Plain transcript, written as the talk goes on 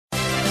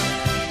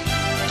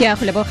Ke a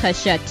go leboga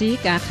Shati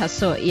ka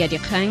kgaso ya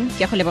dikgang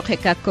ke go leboga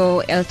ka ko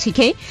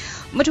LTK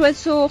motho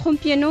wetso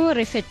gompieno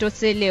re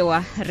fetotse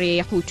lewa re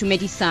go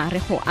tumedisa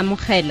re go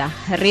amogela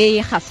re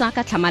gasa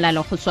ka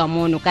tlhamalalo go tswa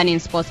mo Nokeng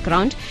Sports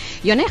Ground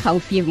yone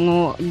gaufi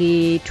mo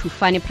le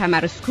Tufane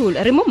Primary School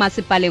re mo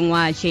masepaleng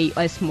wa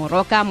JS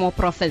Moroka mo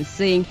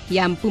provinceng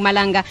ya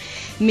Mpumalanga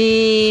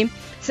me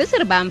se se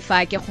re ba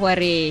mfa ke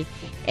gore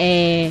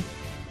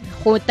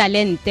go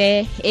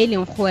talente e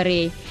leng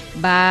gore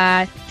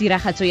ba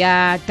tiragatso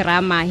ya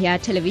drama ya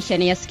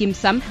television ya Skeem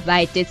Saam ba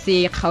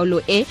etetse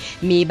kgaolo e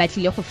me ba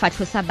tlile go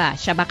fatlhosa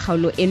bašwa ba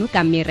kgaolo eno ka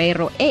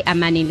merero e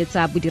amaneng le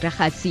tsa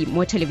bodiragatsi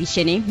mo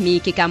televisioneng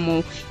me ke ka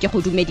mo ke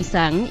go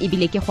dumedisang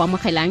ebile ke go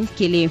amogelang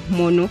ke le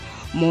mo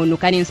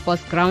Nokeng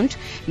Sports Ground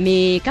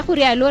me ka go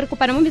rialo re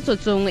kopana mo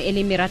metsotsong e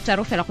le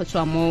merataro fela go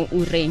tswa mo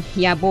ureng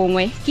ya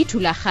bongwe ke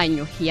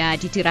thulaganyo ya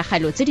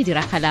ditiragalo tse di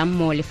diragalang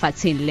mo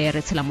lefatsheng le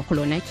re tshela mo go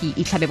lona ke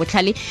Itlhabe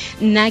Botlhale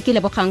nna ke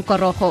lebogang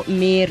korogo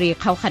me re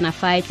kgaogana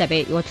fa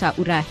Itlhabe yo tla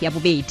ura ya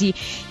bobedi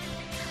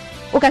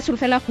o ka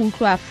solofela go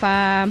utlwa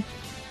fa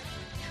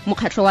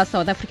mokgatlho wa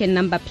South African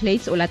Number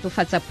Plates o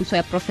latofatsa puso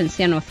ya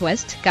province ya North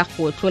West ka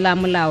go tlola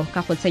molao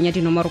ka go tsenya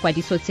dinomoro kwa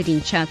diso tse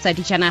dintšha tsa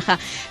dijanaga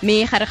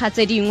me gare ga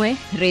tse dingwe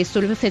re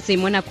solofetse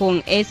mo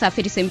nakong e sa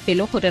fediseng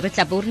pelo gore re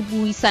tla bo re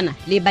buisana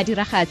le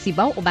badiragatsi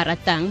bao o ba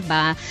ratang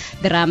ba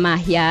drama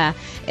ya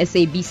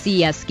SABC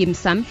ya Skeem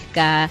Saam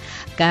ka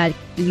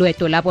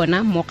loeto la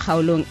bona mo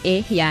kgaolong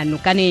e ya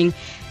Nokeng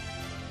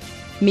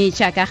me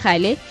ka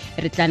gale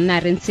re tla nna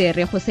re ntse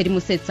re go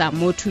sedimosetsa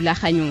mo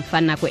thulaganyong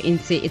fa nako e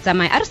ntse e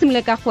tsamaya a re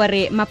simole ka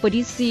gore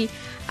mapodisi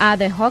a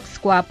the Hawks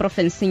kwa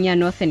provinceng ya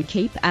Northern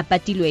Cape a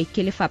patilwe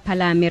ke lefapha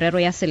la merero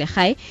ya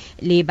selegae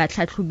le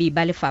batlhatlhobi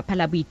ba lefapha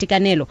la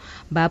boitekanelo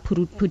ba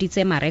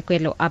phurupuditse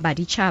marekelo a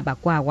baditšhaba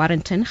kwa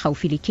Warrenton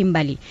gaufi le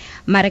Kimberley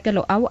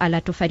marekelo ao a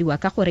latofadiwa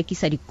ka go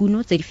rekisa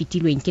dikuno tse di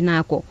fetilweng ke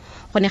nako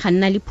go ne ga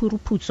nna le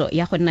phuruputso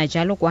ya go nna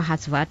jalo kwa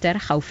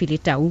Hartswater gaufi le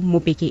Tau mo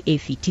beke e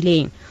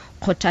fetileng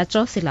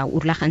kgothatso sela o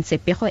rulagantse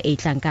pego e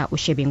tlanka o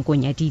shebeng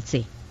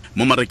konyaditse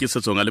mo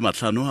marekisetsong a le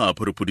matlhano a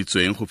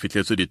phurupuditsweng go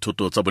fitlhetswe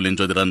dithoto tsa boleng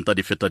jwa diranta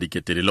di feta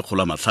diketele le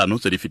kgolo matlhano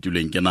tse di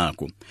fetilweng ke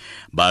nako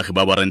baagi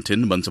ba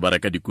Warrenton ba ntse ba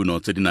reka dikuno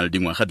tse di na le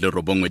dingwaga di le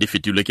robongwe di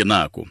fetilwe ke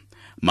nako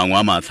mangwe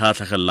a matlha a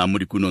tlhagelelang mo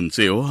dikunong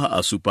tseo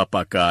a supa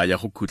paka ya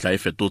go khutla e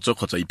fetotswe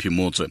kgotsa e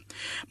phimotswe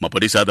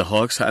mapodisa a the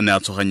Hawks a ne a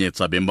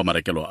tshoganyetsa beng ba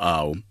marekelo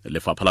ao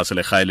lefapha la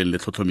selegae le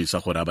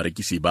tlhotlhomisa gore a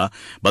barekisi ba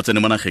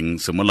tsene mo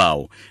nageng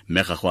semolao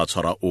mme ga go a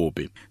tshwara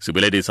ope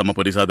sebeledi sa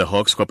mapodisa a the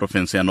Hawks kwa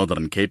province ya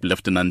Northern Cape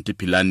Lieutenant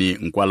Pilani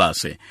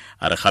Nkwalase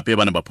a re gape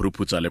ba ne ba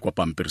phuruputsa le kwa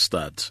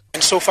Pampierstad.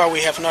 And so far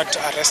we have not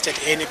arrested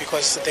any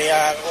because they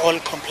are all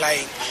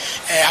complying.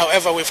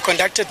 However, we've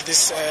conducted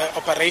this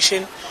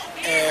operation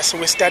so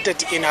we started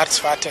in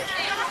Hartswater,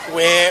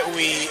 where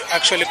we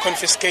actually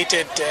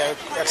confiscated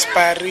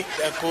expiry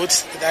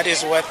goods that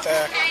is worth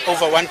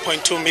over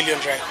 1.2 million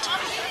rand.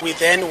 We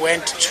then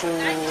went to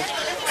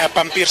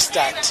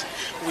Pampierstad.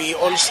 We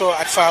also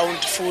found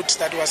food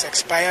that was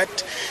expired,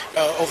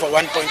 over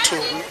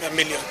 1.2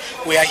 million.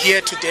 We are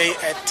here today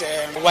at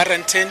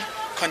Warrenton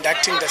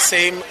conducting the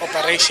same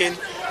operation.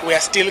 We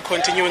are still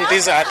continuing.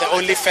 These are the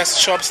only first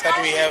shops that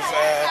we have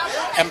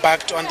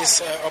embarked on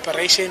this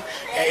operation.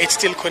 It's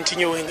still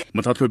continuing.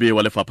 Motlhatlhobi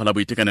wa lefapha la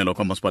boitekanelo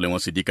kwa masepaleng wa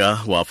Sedika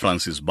wa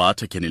Francis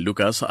Bart Kenny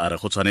Lucas a re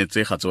go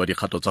tshwanetse ga tsewa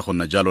dikgato tsa go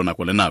nna jalo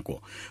nako le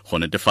nako go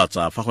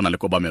netefatsa fa go na le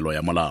kobamelo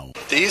ya molao.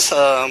 These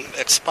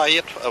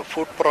expired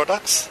food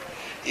products.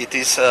 It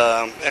is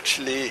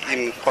actually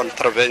in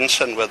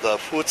contravention with the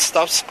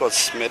Foodstuffs,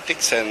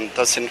 Cosmetics and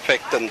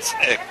Disinfectants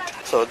Act.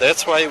 So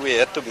that's why we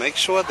had to make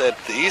sure that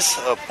these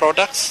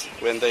products,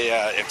 when they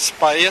are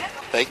expired,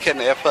 they can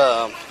have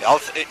a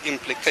health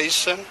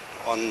implication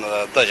on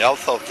the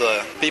health of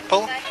the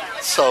people.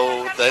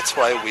 So that's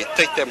why we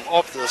take them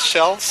off the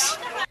shelves.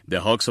 The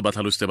Hawks ba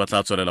tlhalositse ba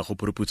tla tswelela go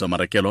phuruputsa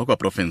marekelo kwa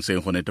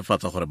profenseng go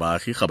netefatsa gore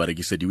baagi ga ba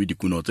rekisediwe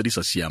dikuno tse di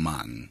sa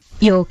siamang.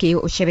 Yo ke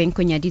o shebeng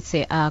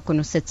konyaditse a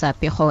konosetsa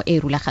pego e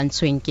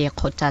rulagantsweng ke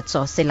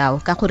kgothatso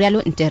selao ka go rialo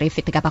nte re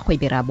fete ka ba go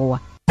ibera boa.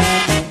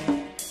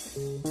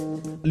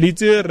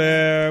 Litse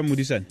re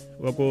Modisane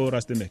wa ko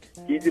Rustenburg.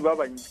 Itse ba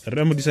bantsi.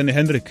 Re Modisane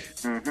Hendrik.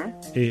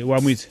 Wa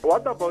moitse.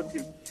 What about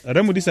him?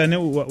 Re Modisane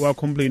wa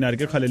complain a re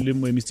ke khale le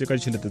mo emisitse ka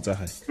tšhelete tsa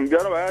gae.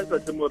 Ngara ba ya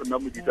tsa mo rena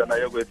Modisana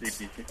ya go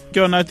SABC. Ke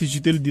yona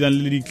tshitse le dilang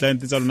le di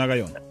client tsa lona ka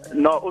yona.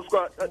 No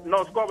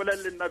skwa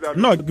bolela le nna ba.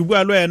 No ke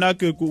bua le wena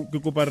ke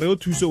kopa re o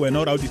thuse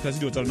wena o ra o discuss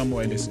di tsa lona mo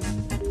wireless.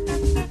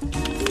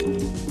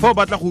 Fa o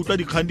batla go utlwa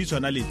dikgang di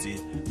tshwana letse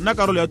nna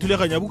karolo ya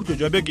thuleganya bokutlo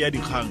jwa beke ya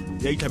dikgang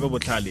ya Itlhabe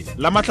Botlhale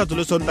la matlhatso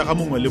le sontaga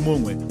mongwe le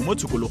mongwe mo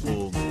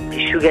tshokologong.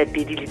 Sugar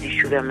daddy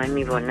le sugar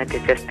mommy bona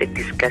they're just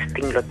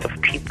disgusting lot of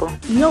people.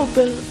 No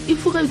pero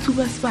if o ga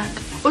ithuba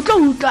sebaka o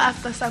tlo utla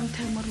after some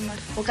time or not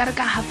o ka re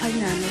ka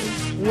hafanyana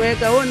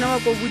mweka ona wa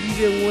go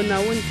bodileng ona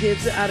o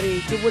ntetse a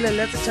re ke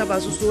bolele tshaba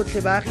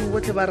sosotlhe baagi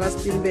botlhe ba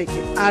Rustenburg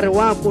a re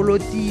wa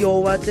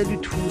kolotio wa tle di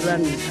 2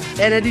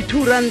 ranta ene di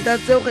 2 ranta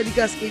tseo ga di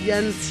ka se di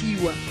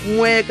antshiwa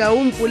mweka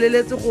o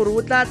mpoleletse gore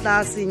o tla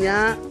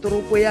senya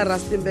toropo ya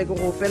Rustenburg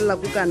go fella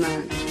go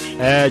kanana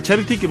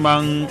Charity ke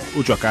mang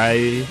o tswa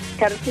kae?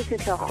 Charity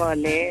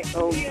Setlhogole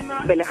o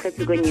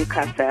belegetse ko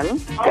Newcastle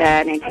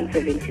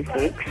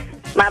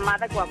 1976. My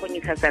mother go to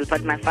Newcastle,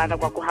 but my father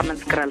go to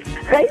Hammanskraal.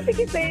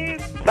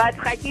 But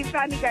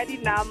Hakifani got the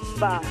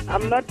number.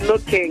 I'm not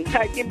looking.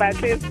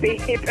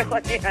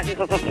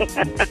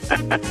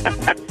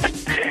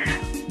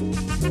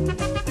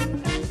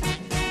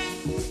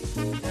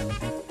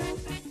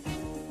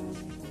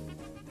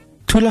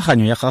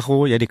 Thulaganyo ya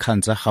gago ya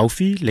dikgang tsa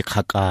gaufi le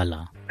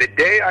kgakala. The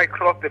day I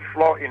cross the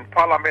floor in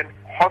Parliament,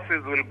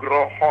 horses will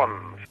grow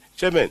horns.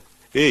 Chairman,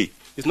 hey,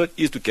 it's not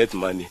easy to get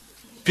money.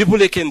 People,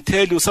 they can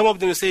tell you, some of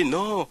them say,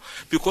 no,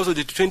 because of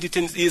the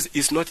 2010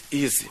 is not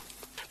easy.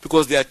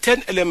 Because there are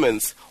 10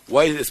 elements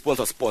why the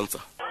sponsor.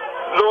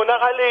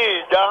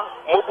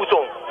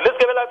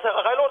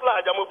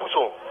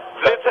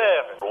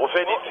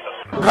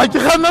 Ga ke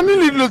ganane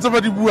le dilo tse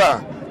ba di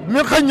buang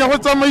mme kgang ya go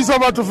tsamaisa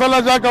batho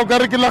fela jaaka o ka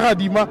re ke la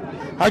gadima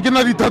ga ke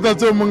na dithata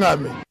tseo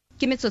mongame.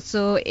 Ke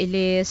metsotso e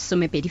le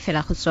 12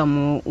 fela go tswa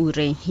mo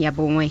ure ya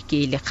bongwe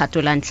ke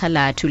lekgato la ntlha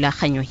la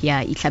thulaganyo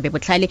ya Itlhabe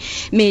Botlhale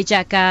me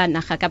jaaka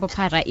naga ka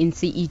bophara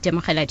ntse e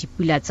itemogela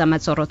dipula tsa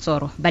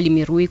matsorotsoro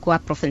balemirui kwa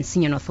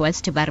provinceng ya North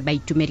West ba re ba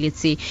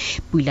itumeletse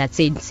pula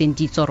tse ntseng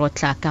di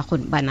tsorotla ka go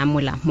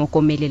banamola mo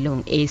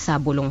komelelong e sa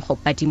bolong go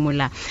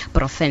padimola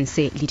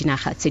province le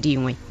dinaga tse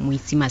dingwe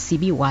Moitsi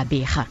Masibi wa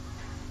bega.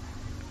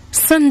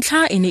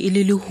 Santla ene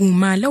ile le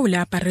huma la o le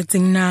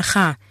aparetseng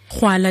naga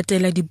go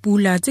alatela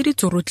dipula tse di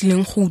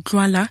tsorotlileng go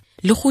utlwala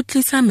le go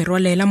tlisa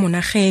merolela mo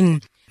nageng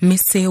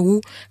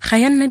meseu ga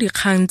ya nna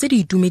dikgang tse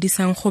di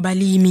itumedisang go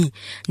balemi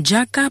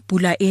jaaka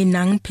pula e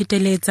nang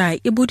pheteletsa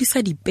e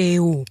bodisa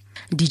dipeo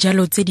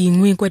dijalo tse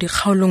dingwe kwa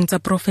dikgaolong tsa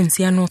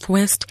province ya North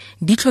West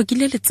di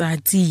tlhokile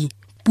letsatsi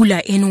pula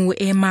eno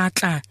e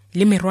matla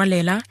le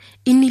merwalela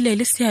e nnile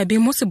le seabe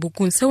mo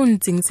sebokong se o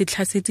ntseng se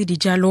tlhasetse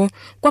dijalo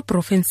kwa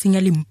provinceng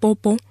ya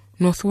Limpopo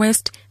North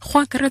West go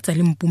akaretsa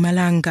le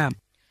Mpumalanga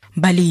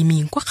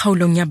balemi kwa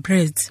kgaolong ya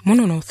Breads mo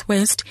North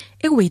West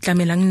e o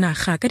itlamelang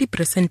naga ka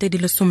diperesente di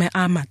le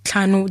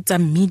 50 tsa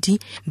mmidi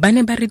ba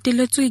ne ba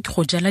reteletswe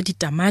go jala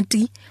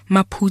ditamati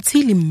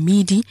maphutsi le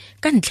mmidi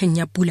ka ntlheng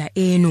ya pula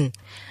eno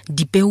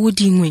dipeo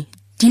dingwe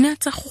dina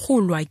tsa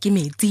golwa ke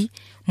metsi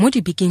mo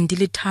dibekeng di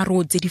le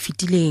 3 tse di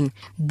fetileng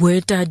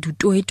Boeta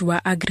Dutoit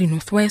wa Agri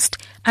North West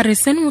a re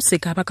seno se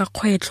ka ba ka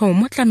kgwetlho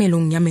mo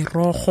tlamelong ya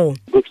merogo.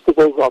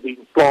 Vegetables are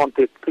being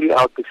planted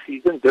throughout the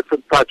season,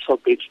 different types of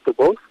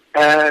vegetables,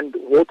 and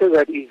water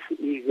that is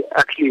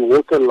actually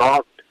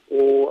waterlogged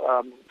or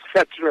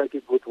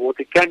saturated with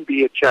water can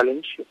be a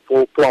challenge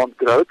for plant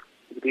growth.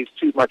 If there's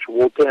too much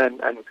water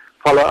and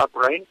follow-up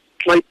rain.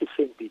 Clay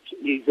percentage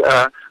is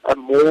a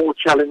more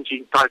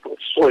challenging type of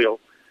soil.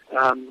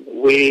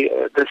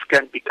 Where this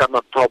can become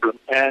a problem.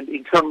 And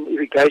in some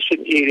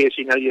irrigation areas,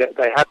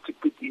 they have to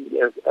put in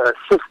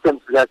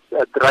systems that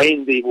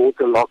drain the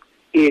waterlogged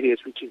areas,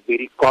 which is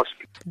very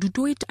costly.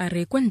 Dutoit a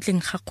re kwa ntleng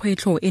ga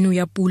kgwetlho eno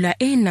ya pula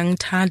e nang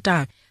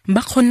thata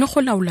ba kgonne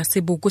go laola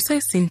seboko se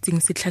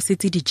sentseng se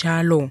tlhasetse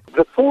dijalo.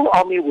 The fall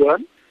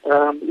armyworm,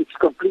 it's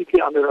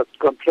completely under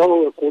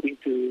control according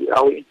to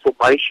our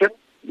information.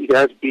 It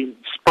has been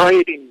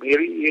sprayed in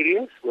many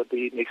areas with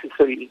the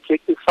necessary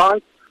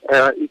insecticides.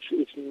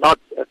 It's not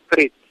a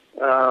threat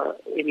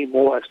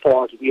anymore as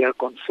far as we are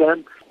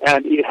concerned,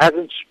 and it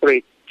hasn't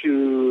spread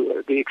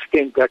to the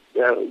extent that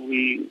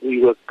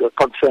we were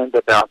concerned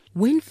about.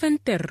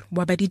 Winfenter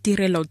wa ba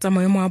ditirelo tsa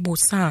maemo a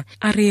bosa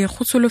a re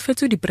go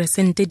solofetse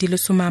diperesente di le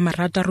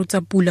 60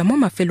 tsa pula mo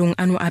mafelong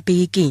ano a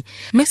beke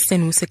mme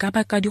seno se ka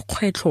baka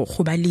dikgwetlho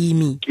go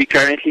balemi. We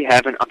currently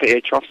have an upper air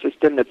trough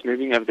system that's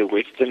moving over the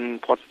western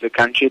parts of the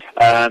country,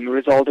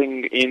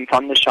 resulting in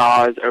thunder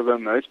showers over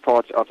most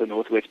parts of the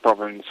northwest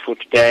province for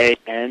today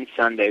and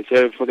Sunday.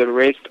 So for the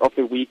rest of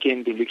the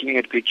weekend, we're looking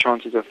at good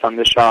chances of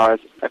thunder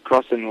showers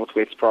across the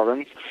northwest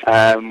province.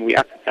 We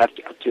have up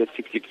to a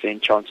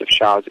 60% chance of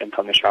showers and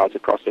thunder showers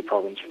across the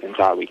province for the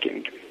entire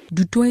weekend.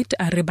 Dutoit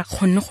a re ba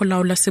kgonne go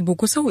laola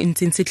seboko se o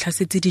ntseng se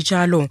tlhasetse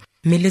dijalo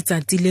mme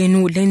letsatsi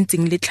leno le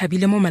ntseng le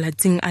tlhabile mo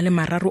malatsing a le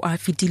 3 a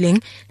fetileng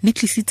le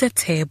tlisitse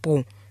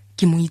tshepo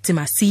ke Moitsi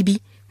Masibi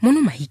mo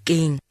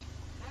Mahikeng.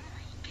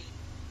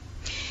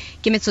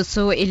 Ke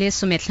metsotso e le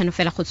 15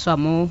 fela go tswa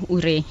mo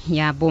ure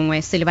ya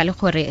bongwe se le ba le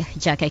gore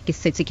jaaka ke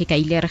setse ke ka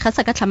ile re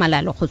gasa ka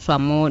tlhamalalo go tswa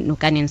mo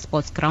Nokeng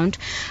Sports Ground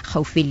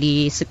gaufi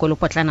le sekolo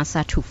potlana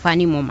sa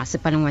Thufani mo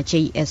masepaleng wa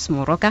JS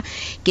Moroka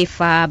ke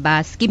fa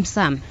ba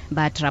skimsam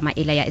ba drama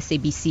ela ya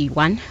SABC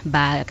 1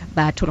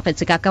 ba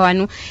thulogetse ka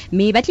kawano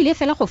mme ba tlile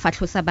fela go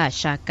fatlhosa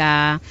basha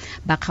ka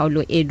ba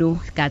kgaolo edo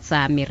ka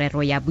tsa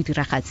merero ya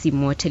bodiragatsi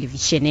mo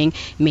televisioneng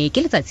mme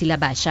ke letsatsi la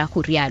basha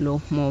go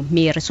rialo mo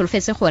me re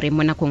solofetse gore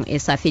mo nakong e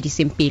sa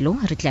sempelo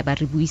re tla ba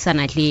re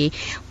buisana le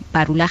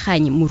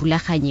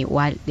morulaganyi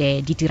wa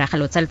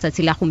ditiragalo tsa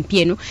letsatsi la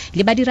gompieno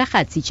le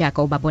badiragatsi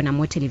jaaka o ba bona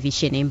mo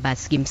televisioneng ba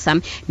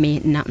skimsam me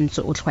na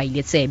ntse o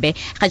tlhwaile tsebe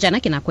ga jana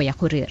ke nako ya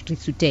gore re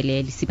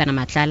tsutele Lesibana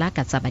Matlala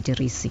ka tsa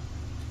badirisi.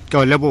 Ke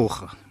o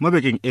leboga mo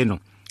bekeng eno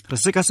re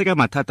sekaseka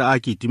mathata a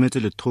ke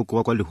itumetse le thoko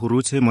wa kwa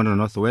Lehurutse mo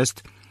North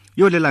West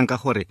yo lelang ka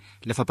gore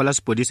lefapha la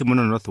sepodisi mo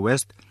North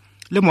West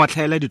le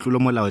moatlhaela ditlolo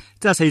molao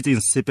tse a sa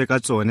itseng sepe ka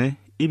tsone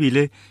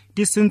ebile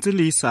di sentse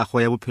le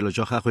isago ya bophelo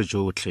jwa gagwe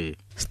jotlhe.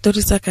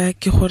 Story sa ka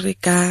ke gore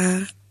ka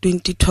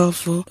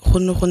 2012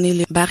 go ne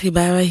le baagi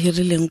ba ba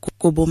hirileng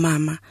ko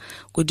bomama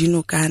ko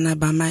dinokana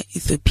ba ma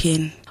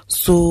Ethiopian.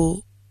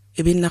 So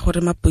e be nna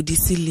gore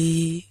mapodisi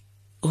le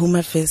Home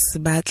Affairs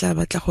ba tla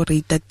go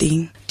reita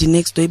teng. Di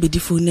next door e be di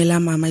founela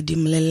mama di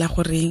mmolelela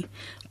gore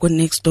go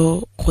next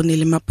door go ne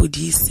le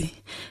mapodisi.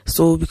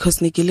 So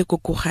because ne ke le ko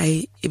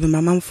gae e be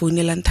mama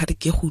mfounela nthare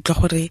ke go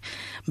utlwa gore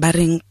ba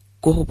reng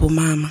go go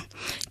bomama.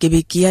 Ke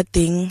be ke ya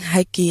teng,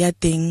 ha ke ya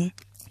teng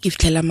ke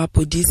fitlhela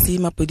mapodisi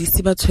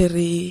ba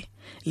tshwere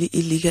le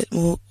illegal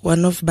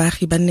one of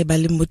baagi ba ne ba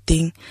le mo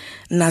teng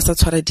nna sa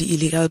tshwara di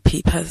illegal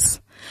papers.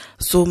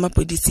 So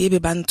mapodisi e be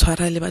ba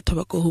ntshwara le batho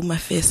ba ko Home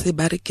Affairs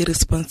ba re ke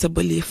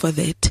responsible for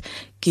that.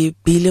 Ke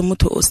bile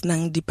motho o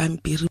senang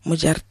dipampiri mo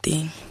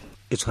jareteng.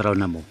 E tshwara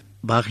ona mo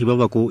baagi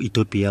ba ko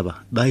Ethiopia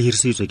ba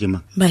hiriseditswe ke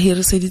mang? Ba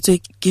hiriseditswe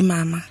ke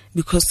mama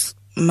because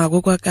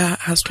magoko ka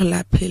ha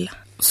stlhola phela.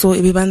 So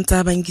e be ba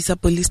ntsa ba ngisa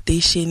police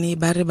station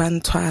ba re ba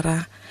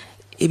ntshwara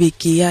e be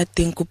ke ya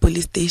teng ko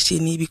police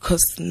station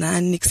because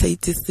na nexa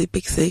itse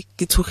sepe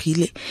ke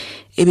tshogile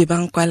e be ba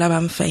nkwala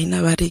ba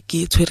mfaina ba re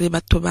ke tshwere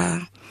batho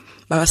ba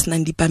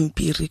senang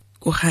dipampiri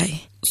ko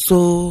gae.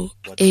 So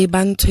e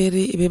ba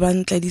ntshwere e be ba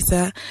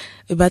ntladisa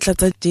e ba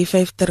tlatsa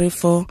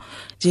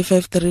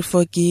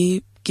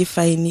J534 ke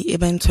fine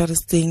e ba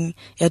ntshwarisitseng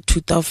ya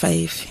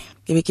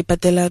 2005 ke be ke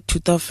patela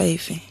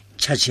 2005.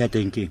 Charge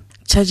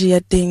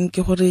ya teng ke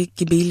gore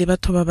ke beile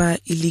batho ba ba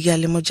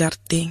illegal mo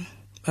jareteng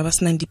ba ba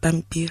senang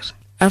dipampiri.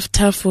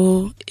 After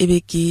for e be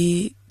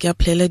ke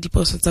applyela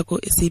diposo tsa ko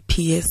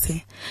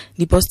SAPS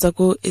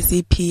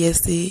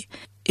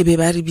e be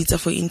ba re bitsa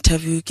for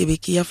interview ke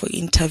be ke ya for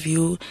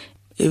interview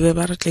e be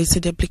ba re tlaisa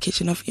the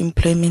application of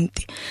employment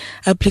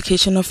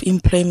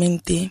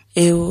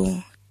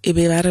eo e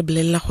be ba re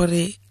bolella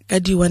gore ka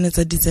di 1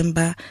 tsa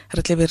December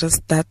re tle be re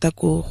starta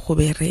go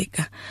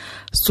bereka.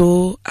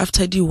 So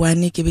after di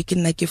 1 ke be ke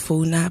nna ke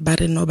founa ba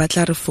re no ba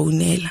tla re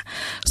founela.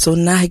 So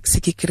nna ha ke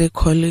se ke kre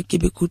call ke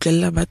be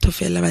kutlella batho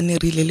fela ba ne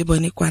rile le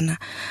bone kwana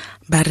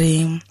ba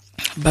re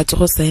ba tso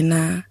go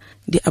signa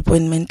di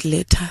appointment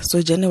letter.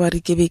 So January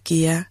ke be ke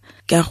ya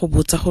ka go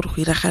botsa gore go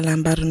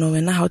iragalang ba re no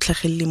wena ha o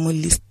tlhagelle mo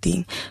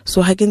listing.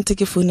 So ha ke ntse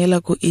ke founela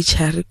ko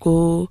HR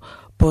ko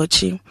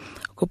Pochi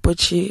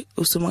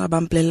o sumanga ba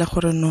mplela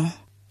gore no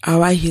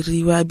awa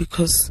hiriwa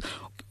because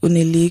o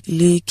ne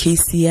le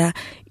case ya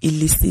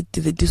illicit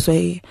that is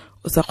why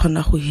o sa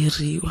khona go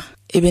hiriwa.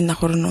 Ebe nna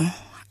gore no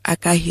a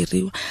ka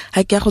hiriwa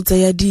ha ke go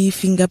tsaya di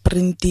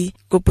fingerprint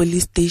ko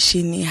police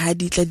station ha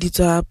di tla di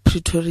tswa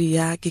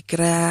Pretoria ke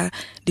kra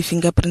di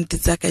fingerprint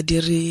tsa ka di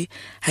re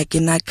ha ke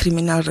na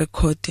criminal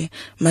record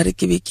mare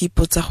ke be ke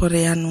ipotsa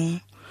gore yanong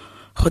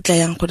go tla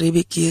yang gore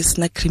be ke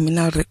sna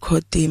criminal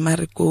record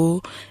mare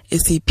ko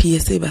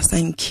SAPS ba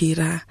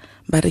sankhira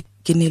ba re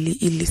ke ne le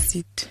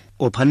illicit.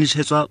 O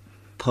phanishetswa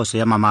phoso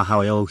ya mama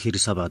gago ya go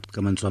hirisa batho ka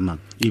mantswe a mang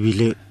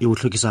ebile e o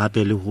tlhokisa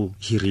gape le go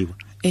hiriwa.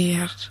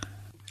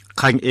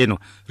 Kgang eno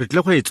re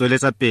tle go e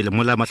tsweletsa pele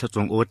mo la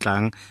matlhatsong o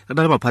tlang re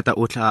na le maphata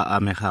o tla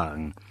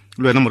amegang.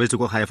 Le wena moretsi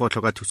go gae fa o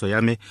tlhoka thuso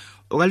ya me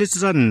o ka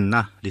letsetsa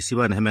nna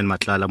Lesibana Herman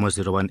Matlala mo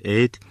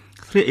 018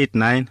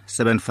 389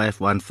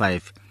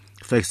 7515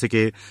 fax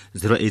ke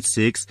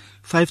 086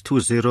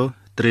 520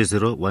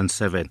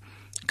 3017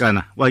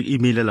 kana wa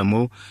emailela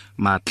mo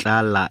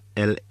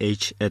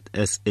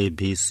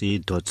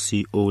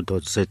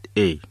matlala@sabc.co.za.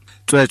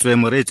 Tswetswe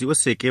moretsi o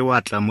seke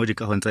wa tla mo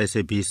dikagong tsa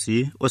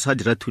SABC o sa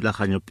dira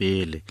thulaganyo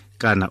pele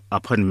kana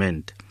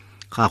appointment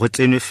ga go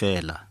tsenwe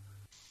fela.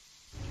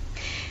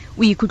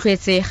 O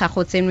ikutlwetse ga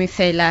go tsenwe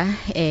fela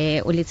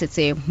o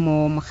letsetse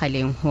mo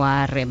mogaleng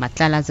wa re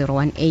Matlala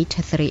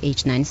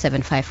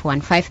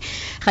 01838975515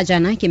 ga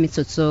jana ke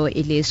metsotso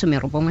e le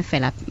 19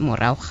 fela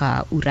morago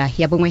ga ura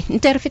ya bongwe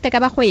nte re fete ka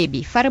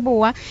bagwebi fa re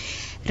boa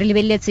re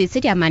lebeletse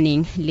tse di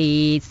amaneng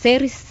le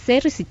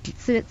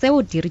tseo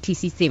di re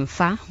tlisitseng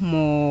fa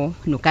mo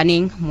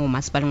Nokaneng mo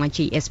masepaleng wa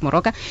JS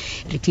Moroka.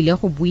 Re tlile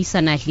go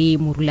buisana le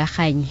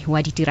morulaganyi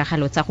wa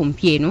ditiragalo tsa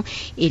gompieno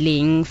e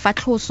leng fa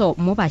tlhoso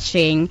mo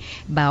bašweng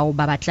bao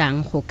ba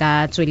batlang go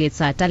ka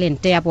tsweletsa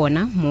talente ya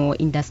bona mo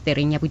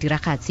industry-eng ya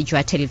bodiragatsi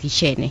jwa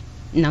televishene.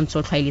 Nna ntse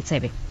o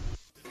tlhaeletsebe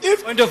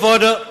point of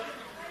order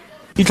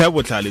Itlhabe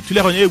Botlhale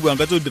thulaganyo e buang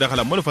ka tse o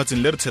diragalang mo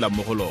lefatsheng le re tshelang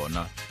mo go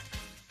lona.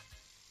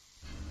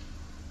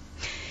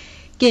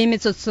 Ke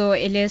metsotso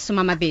e le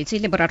 12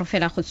 le boraro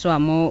fela go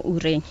tswa mo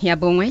ureng ya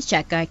bongwe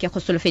jaaka ke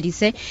go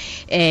solofedise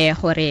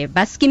gore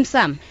ba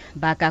skimsam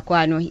ba ka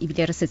kwano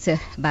ibile re setse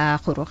ba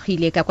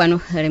gorogile ka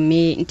kwano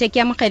me nte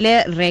ke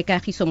amogele re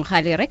ka giso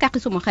mogale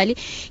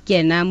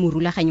ke ena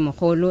morulaganyi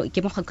mogolo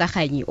ke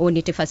mogokaganyi o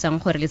netefatsang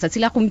gore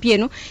letsatsi la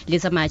gompieno le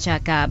tsamaya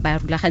jaaka ba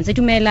rulagantse.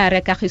 Dumela re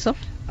ka giso.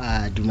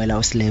 Dumela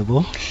o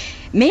Slebo.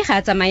 Me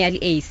ga tsamaya le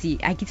AC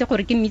a kitse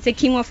gore ke mmitse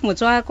king of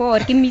Motswako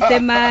or ke mmitse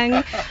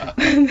mang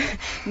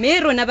me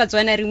rona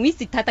Batswana re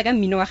mwisi thata ka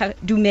mmino wa ga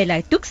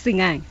Dumela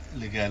tuksingang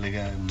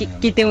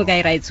ke teng o ka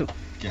iraitso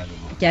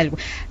ke a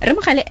re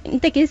mogale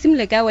nte ke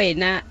simole ka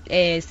wena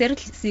se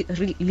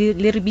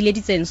re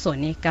bileditseng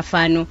sone ka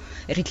fano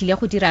re tlile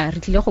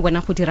go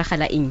bona go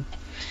diragala eng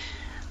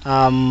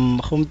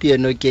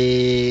gompieno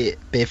ke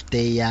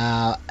birthday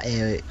ya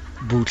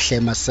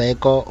Botlhale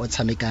Maseko o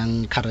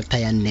tshamekang character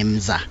ya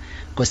Nemza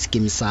ko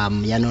Skeem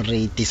Saam ya no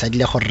re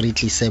decidile gore re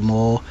tlise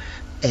mo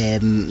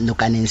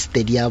Nokeng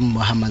Stadium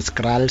Mohammed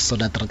Skral so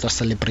that re tla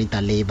celebrate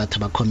le batho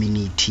ba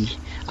community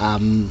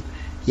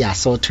yeah,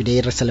 so today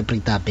re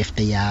celebrate our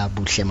birthday ya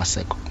Botlhale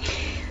Maseko.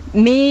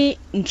 Me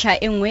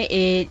ntlha engwe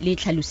le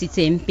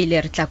tlhalositseng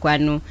pele re tla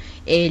kwano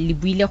le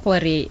buile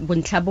gore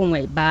bontlha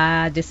bongwe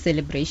ba the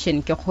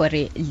celebration ke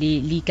gore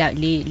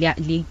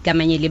le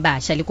kamanye le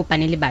basha le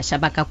kopane le basha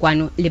ba ka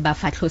kwano le ba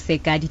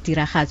fatlhose ka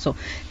ditiragatso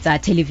tsa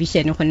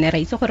television gonne ra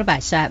itse gore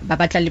basha ba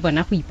batla le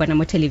bona go ipona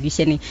mo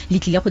television le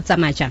tlile go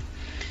tsamaya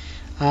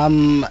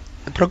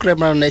program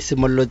rona e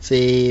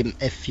simolotse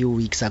a few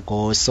weeks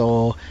ago,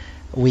 so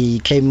we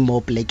came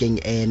more plekeng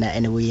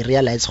and we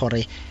realized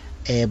gore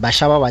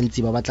basha ba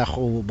bantsi ba batla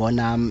go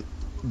bona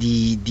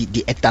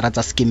di actor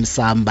tsa Skeem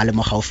Saam ba le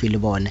mo gaufi le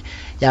bone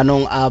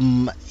yaanong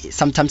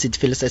sometimes it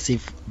feels as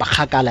if ba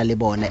khakala le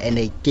bone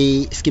and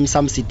ke Skeem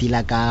Saam se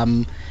dila ka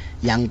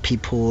young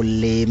people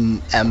le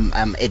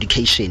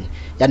education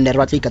ya nne re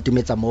batla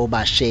ikatumetsa mo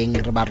basheng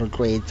re ba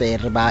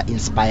rotloetse re ba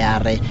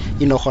inspire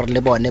gore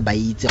le bone ba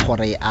itse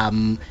gore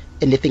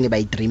anything ba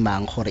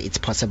dreamang gore it's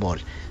possible,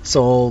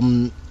 so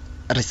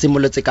re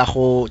simolotse ka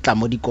go tla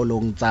mo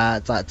dikolong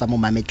tsa mo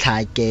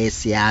Mametlhake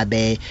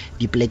Seabe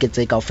dipleke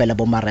tse ka ofela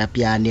bo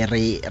Marapiane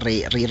re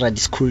ra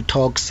di school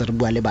talks re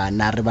bua le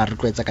bana re ba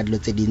rotloetsa ka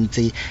dilo tse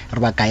dintsi re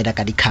ba guide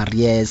ka di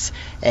careers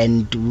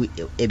and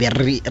e be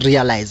re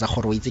realize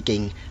gore o itse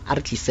keng a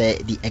re tlise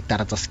di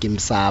actor tsa Skeem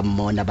Saam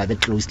mona ba be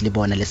close le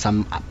bona le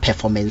some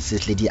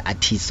performances le di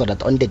artists so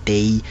that on the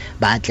day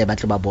ba tle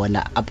ba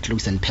bona up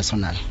close and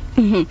personal.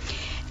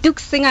 Duk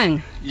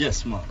Singang.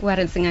 Yes, ma.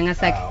 Warren Singanga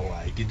sak.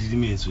 Ke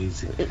didimetswe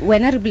itse.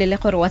 Wena re bolele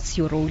gore what's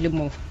your role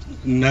mo?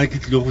 Nna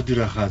ke tlile go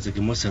diragatsa ke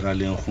mo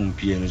seraleng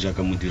gompieno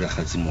jaaka mo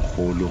diragatsi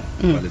mogolo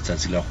wa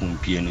letsatsi la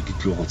gompieno ke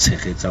tlile go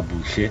tshegetsa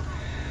Botlhale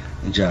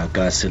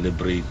jaaka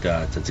celebrate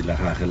tsatsi la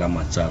gagwe la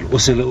matsalo. O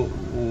se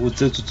o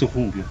tsetsotse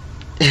gompieno.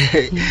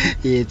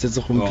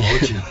 Tsetse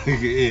gompieno.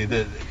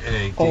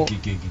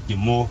 Ke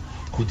mo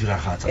go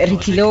diragatsa re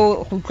tlile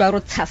go tla ro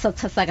tshasa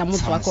ka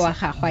motswako wa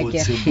gagwe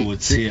ke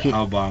botse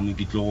a ba mo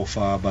ke tlo go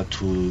fa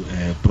batho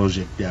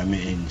project ya me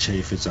entšha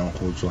e fetsang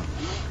go tswa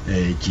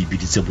ke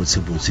biditse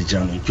botse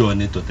jaanong ke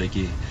yone tota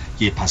ke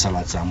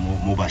phasalatsang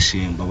mo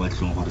basheng ba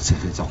batlong gore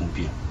tshegetsa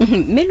gompieno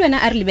mme le wena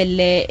a re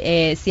lebelle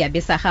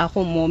seabe sa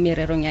gago mo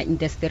mererong ya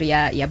industry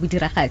ya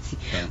bodiragatsi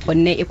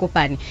gonne e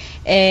kopane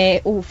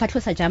o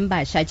fatlhosa jang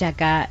basha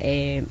jaaka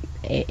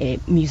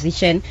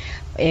musician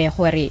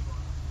gore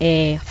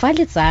fa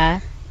le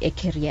tsa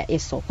career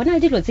eso gona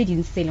le dilo tse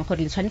dintsi tse leng gore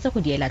le tshwanetse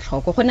go diela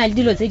tlhoko gona le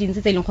dilo tse dintsi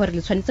tse leng gore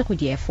le tshwanetse go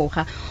di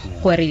efoga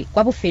gore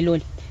kwa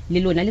bofelong le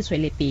lona le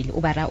tswele pele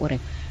o bara o re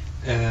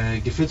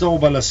ke fetsa go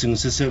bala sengwe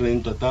se se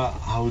reng tota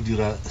ha o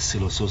dira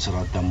selo se o se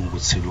ratang mo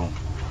botshelong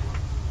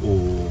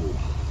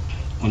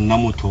o nna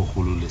motho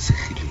go lo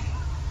lesegileng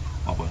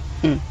a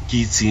bona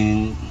ke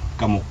itseng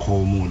ka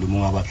mokgomo le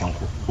mongwe a batlang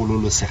go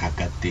gololosega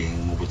ka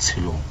teng mo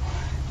botshelong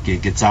ke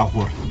tsa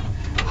gore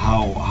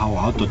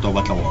how tota o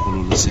batla go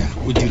gololosega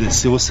o dire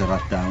se o se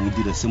ratang o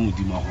dire se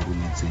modimo a go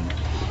rometseng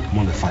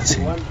mo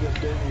lefatsheng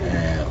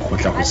go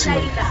tla go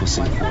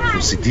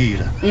se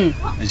dira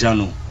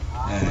jaanong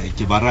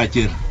ke bara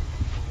ke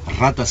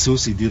rata se o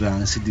se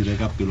dirang se dire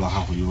ka pelo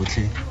ga go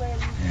yotlhe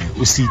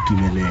o se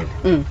itumelele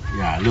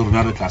ya le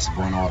rona re tla se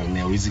bona gore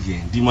ne o itse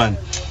keng dimane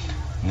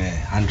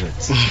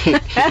hundreds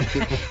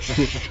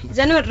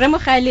jano re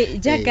mogale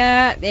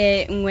jaaka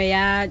nngwe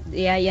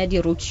ya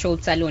di road show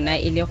tsa lona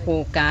e le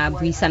go ka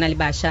buisana le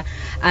basha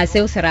a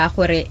seo se ra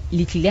gore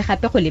le tlile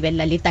gape go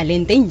lebella le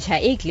talente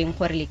ntšha e tleng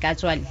gore le ka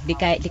tswa le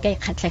ka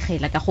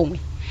ikgatlhegela ka gongwe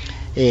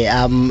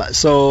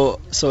so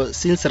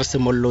since re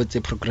simolotse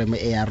program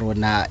e ya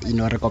rona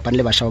re kopane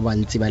le basha ba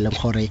bantsi ba leng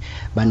gore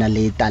ba na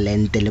le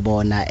talente le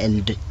bona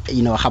and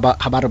ga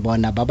ba re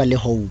bona ba ba le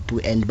hope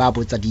and ba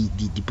botsa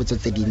dipotso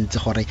tse dintsi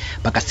gore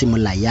ba ka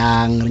simolla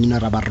yang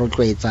ra ba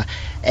rotloetsa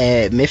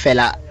me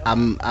fela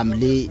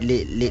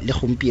le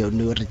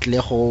gompieno re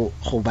tle go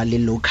ba le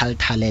local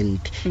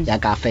talent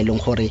ya ka fa leng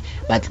gore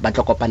ba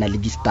tla kopana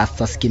le di stars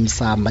tsa Skeem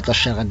Saam ba tla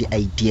share di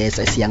ideas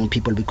as young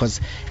people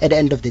because at the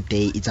end of the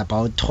day it's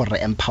about gore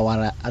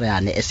empower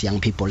as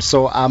young people,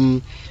 so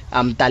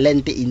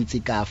talent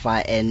intsi ka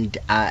fa and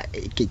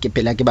ke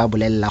pela ke ba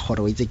bolella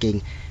gore o itse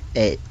keng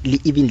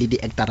even le di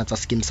actor tsa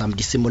Skeem Saam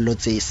di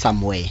simolotse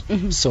somewhere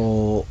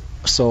so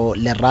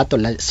lerato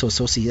la so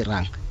se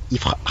dirang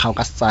if how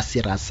ka sa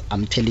serious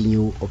I'm telling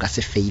you o ka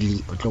se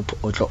fail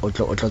o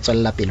tlo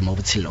tswella pele mo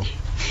botshelong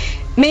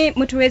me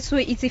motho wetso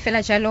itse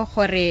fela jalo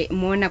gore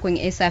mo nakong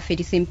e sa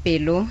fediseng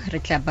pelo re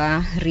tla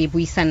ba re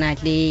buisana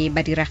le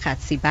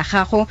badiragatsi ba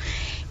gago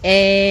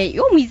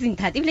yo mo itseng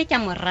thata ebile ke a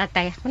mo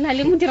rata go na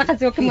le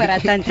modiragatsi o ke mo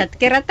ratang thata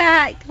ke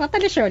rata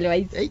leshole wa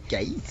itse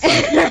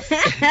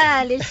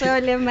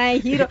leshole my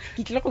hero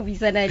ke tlile go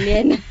buisana le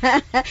ena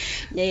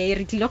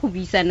re tlile go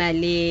buisana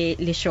le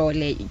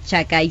leshole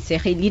jaaka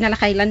itsege leina la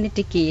ga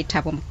nnete ke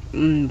Thabo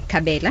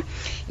Kabela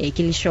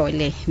ke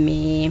leshole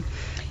me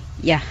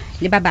ya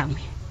le ba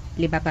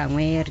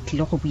bangwe re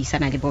tlile go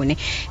buisana le bone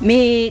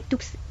me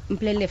tux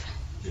mplelefa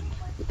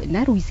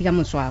na re itse ka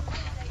motswako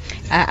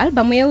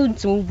album e o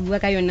ntse bua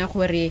ka yona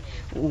gore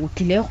o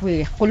tlile go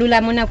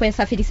golola mo nako e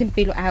sa fediseng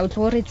pelo o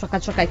tlo re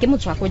tswaka ke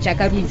motswako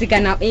jaaka re itse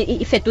kana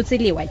e fetotse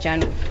lewa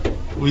jana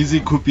o itse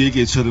copy e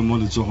ke tshwere mo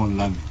letsogong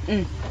la me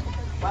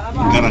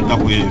nka rata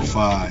go e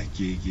fa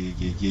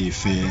ke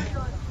fe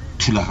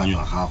thulaganyo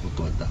ya gago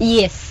tota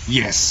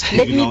yes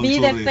let me be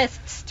the Sorry.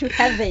 first to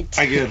have it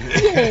Again,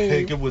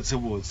 ke botse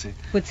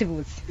ke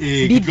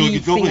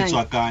tlo go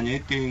tswakanya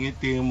e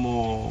teng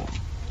mo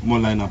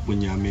line up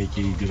nya me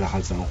ke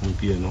diragatsang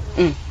gompieno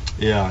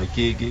ya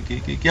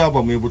ke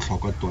aba mo e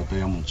botlhokwa tota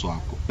ya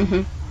motswako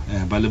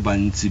ba le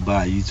bantsi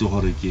ba itse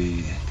gore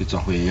ke tswa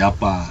go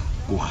yapa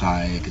go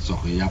gae ke tswa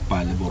go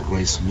yapa le bo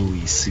Royce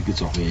Lewis ke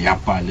tswa go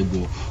yapa le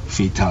bo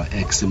Fatal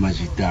X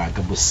Majida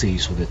ka bo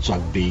Seiso the Twag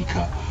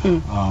Baker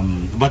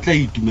ba tla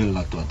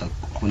itumella tota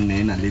go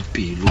nena le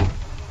pelo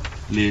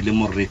le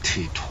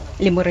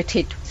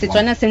morethetho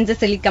setswana sentse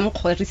se le ka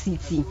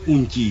mokgorisitsi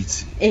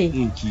unkitse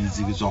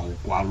ke tswa go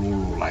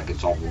kwalolola ke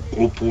tswa go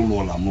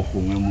kopolola mo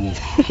gongwe mo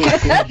ka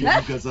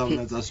tsa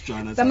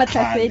Setswana tsa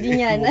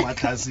matlhasedinyana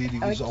matlhasedi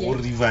ke tswa go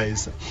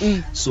revise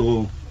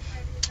so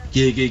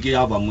ke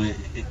aba mo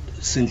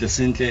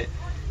sentle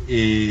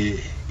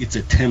it's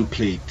a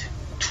template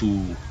to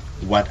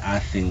what I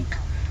think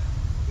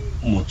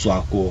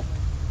motswako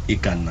e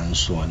ka nnang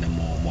sone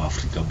mo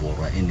Afrika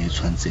Borwa e ne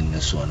tshwantse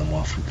nne sone mo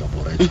Afrika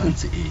Borwa e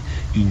tshwantse e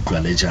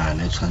utlwale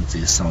jana e tshwantse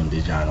e sound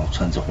jana o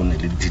tshwantse go ne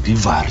le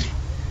delivery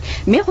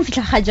me go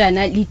fitla ga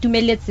jana le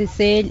tumeletse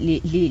se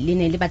le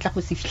ne le batla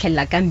go se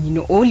fitlhella ka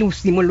mmino o le o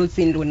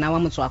simolotseng lona wa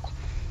motswako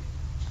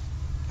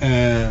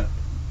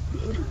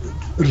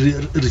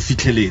re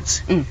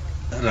fitlheletse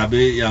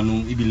rabe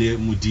yanong ibile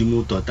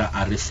modimo tota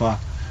a re fa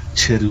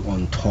cherry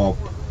on top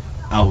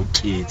a o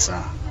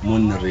ketsa mo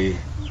re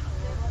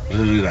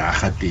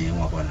raga teng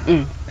wa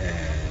bona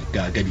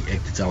ka di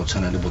act tsa go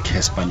tshwana le bo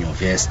Casper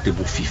Nyovest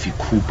bo Fifi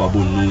Cooper bo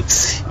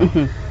Notsi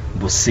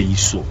bo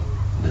Seiso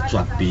le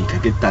Twag Baker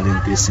ke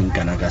talent e seng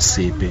kana ka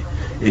sepe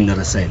e ne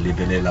re sa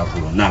lebelela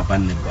rona ba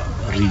ne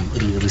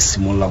re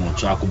simolla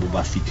motswako bo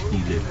ba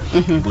fitlhile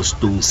bo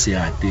Stone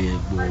Seate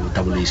bo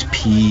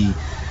WHP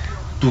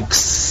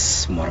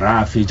Tux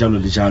Morafe jalo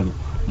le jalo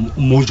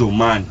Mojo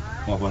Man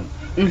wa bona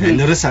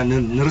ne re sa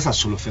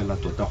solofela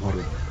tota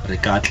gore re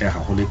ka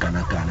atlega go le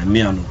kana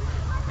mme ano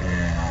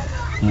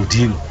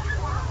modimo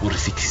o re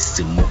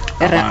fitlhisitse mo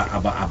a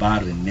ba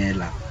re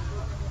nela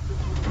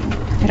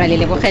ra le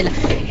lebogela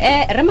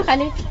re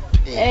mogale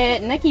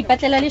nna ke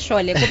ipatlela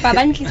leshole kopa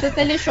ba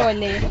ntlisetse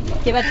leshole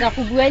ke batla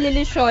go bua le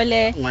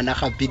leshole ngwana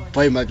ga big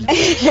boy mabitso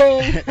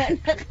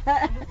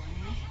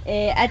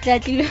a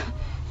tlatlile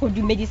go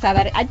dumedisa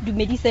ba re a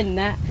dumedise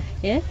nna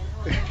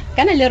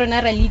kana le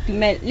rona ra le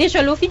itumela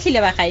leshole o fitlhile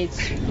ba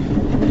gaetso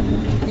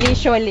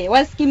leshole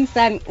wa skim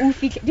sam o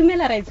fitlhe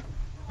dumela raetso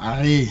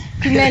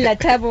dumela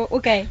Thabo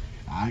okay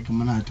ke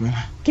monate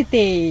wena ke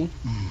teng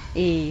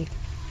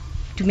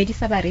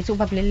dumedisa ba reetso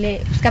ba bolelle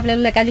ska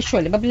bolelle ka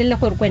leshole ba bolelle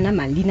gore kwena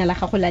mang lina la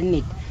gago la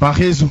nnete ba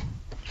geso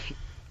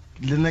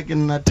le nna ke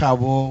nna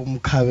Thabo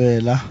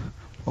Mkhabela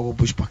wa go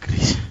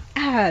Bushbuckridge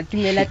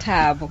dumela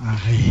Thabo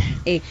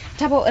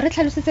Thabo re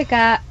tlhalosetse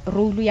ka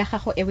role ya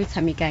gago e o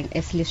tshamekang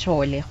as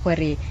leshole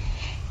gore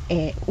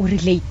o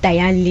relate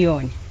yang le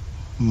yone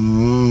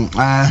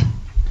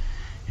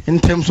in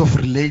terms of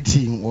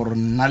relating or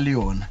nna le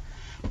yona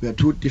we are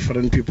two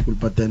different people,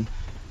 but then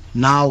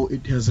now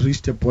it has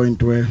reached a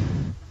point where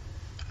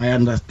I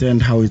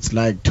understand how it's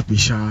like to be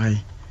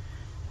shy,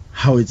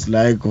 how it's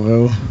like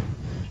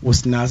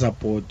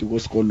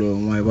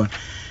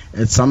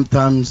it's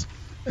sometimes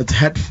it's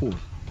hurtful,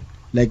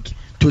 like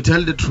to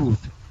tell the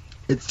truth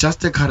it's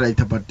just a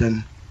character, but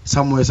then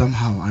somewhere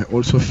somehow I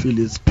also feel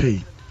its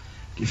pain.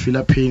 I feel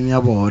a pain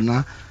ya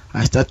bona.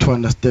 I start to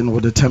understand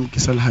what the time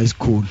Kisel High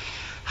School,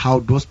 how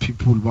those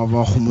people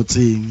baba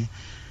khomotseng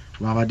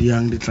baba di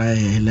yang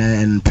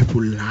ditlaele and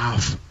people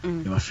laugh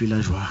ba feel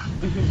as well.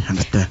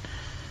 Understand?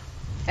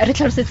 Re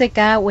tlhalosetse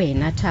ka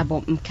wena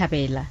Thabo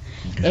Mkhabela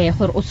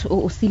gore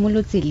o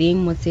simolotse leng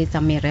mo tsetsa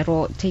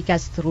merero, take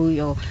us through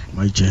your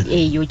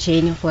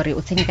journey gore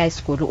o tsene ka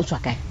sekolo o tswa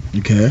kae.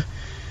 Okay,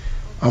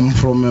 I'm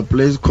from a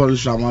place called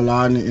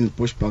Shamalani in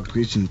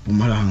Bushbuckridge in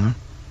Mpumalanga.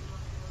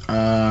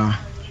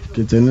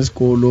 Ke tsene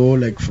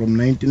sekolo like from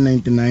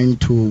 1999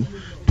 to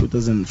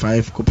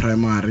 2005 ko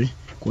primary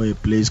go a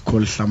place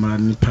called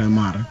Shamalani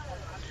Primary.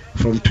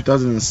 From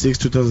 2006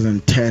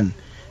 2010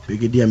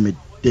 begin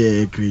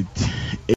grade